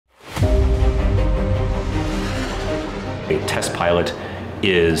A test pilot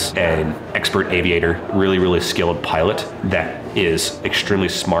is an expert aviator, really skilled pilot that is extremely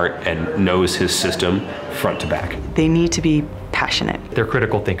smart and knows his system front to back. They need to be passionate. They're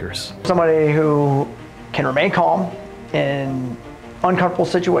critical thinkers. Somebody who can remain calm in uncomfortable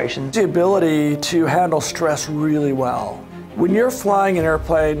situations. The ability to handle stress really well. When you're flying an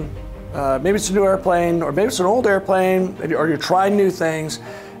airplane, maybe it's a new airplane, or maybe it's an old airplane, or you're trying new things,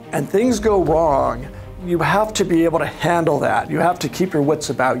 and things go wrong, you have to be able to handle that. You have to keep your wits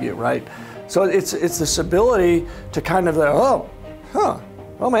about you, right? So it's this ability to kind of, well,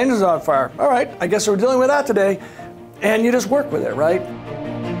 my engine's on fire. All right, I guess we're dealing with that today. And you just work with it, right?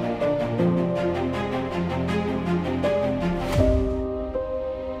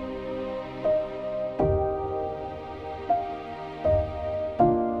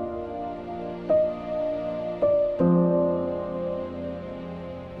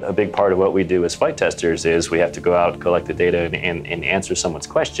 A big part of what we do as flight testers is we have to go out, collect the data, and answer someone's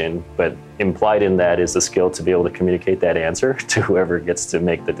question, but implied in that is the skill to be able to communicate that answer to whoever gets to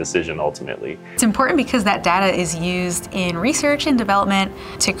make the decision ultimately. It's important because that data is used in research and development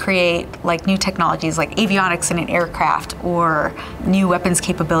to create like new technologies like avionics in an aircraft or new weapons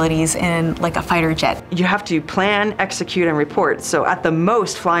capabilities in like a fighter jet. You have to plan, execute, and report. So at the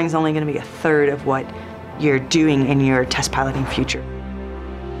most, flying is only going to be a third of what you're doing in your test piloting future.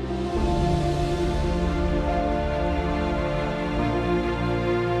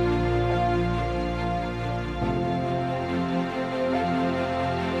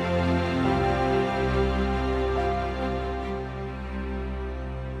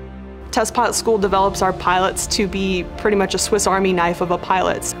 Test Pilot School develops our pilots to be pretty much a Swiss Army knife of a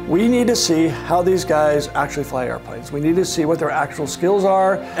pilot. We need to see how these guys actually fly airplanes. We need to see what their actual skills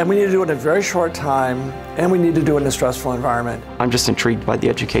are, and we need to do it in a very short time, and we need to do it in a stressful environment. I'm just intrigued by the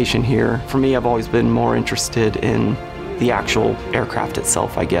education here. For me, I've always been more interested in the actual aircraft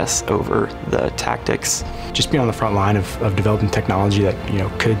itself, I guess, over the tactics. Just being on the front line of developing technology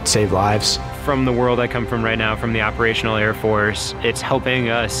that, could save lives. From the world I come from right now, from the operational Air Force, it's helping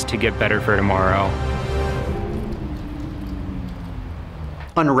us to get better for tomorrow.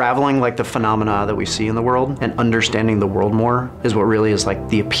 Unraveling like the phenomena that we see in the world and understanding the world more is what really is like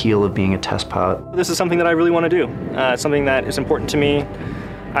the appeal of being a test pilot. This is something that I really want to do. It's something that is important to me.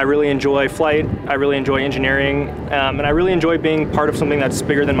 I really enjoy flight, I really enjoy engineering, and I really enjoy being part of something that's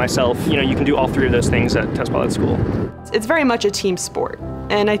bigger than myself. You can do all three of those things at Test Pilot School. It's very much a team sport,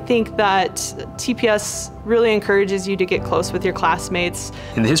 and I think that TPS really encourages you to get close with your classmates.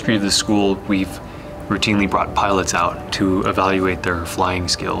 In the history of the school, we've routinely brought pilots out to evaluate their flying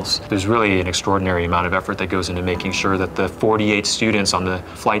skills. There's really an extraordinary amount of effort that goes into making sure that the 48 students on the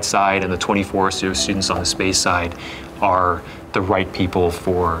flight side and the 24 students on the space side are the right people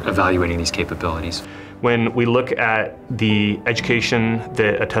for evaluating these capabilities. When we look at the education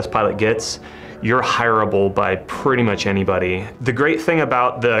that a test pilot gets, you're hireable by pretty much anybody. The great thing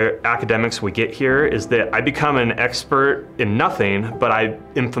about the academics we get here is that I become an expert in nothing, but I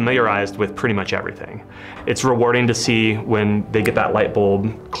am familiarized with pretty much everything. It's rewarding to see when they get that light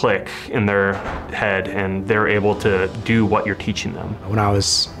bulb click in their head and they're able to do what you're teaching them. When I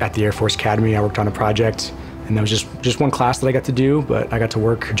was at the Air Force Academy, I worked on a project, and that was just one class that I got to do, but I got to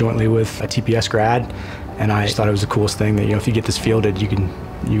work jointly with a TPS grad, and I just thought it was the coolest thing that, if you get this fielded, you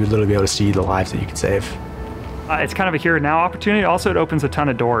would literally be able to see the lives that you could save. It's kind of a here and now opportunity. Also, it opens a ton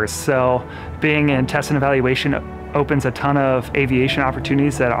of doors. So being in test and evaluation opens a ton of aviation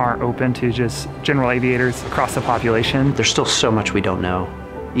opportunities that aren't open to just general aviators across the population. There's still so much we don't know,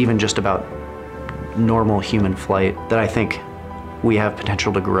 even just about normal human flight, that I think we have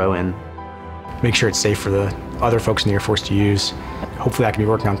potential to grow in. Make sure it's safe for the other folks in the Air Force to use. Hopefully I can be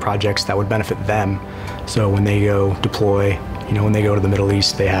working on projects that would benefit them. So when they go deploy, when they go to the Middle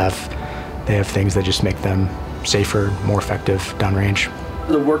East, they have things that just make them safer, more effective downrange.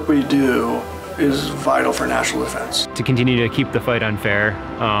 The work we do is vital for national defense. To continue to keep the fight unfair,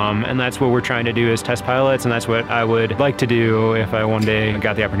 and that's what we're trying to do as test pilots, and that's what I would like to do if I one day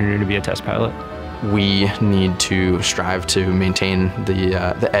got the opportunity to be a test pilot. We need to strive to maintain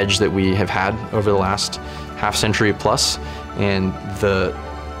the edge that we have had over the last half century plus, and the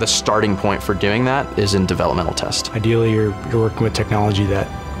starting point for doing that is in developmental test. Ideally, you're working with technology that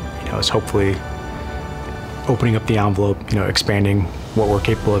is hopefully opening up the envelope, expanding what we're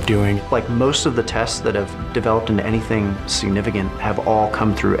capable of doing. Like most of the tests that have developed into anything significant have all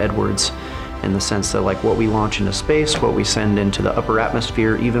come through Edwards, in the sense that like what we launch into space, what we send into the upper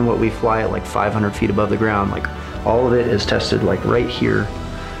atmosphere, even what we fly at like 500 feet above the ground, like all of it is tested like right here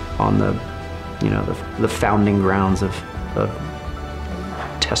on the, the founding grounds of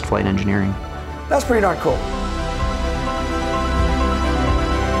test flight engineering. That's pretty darn cool.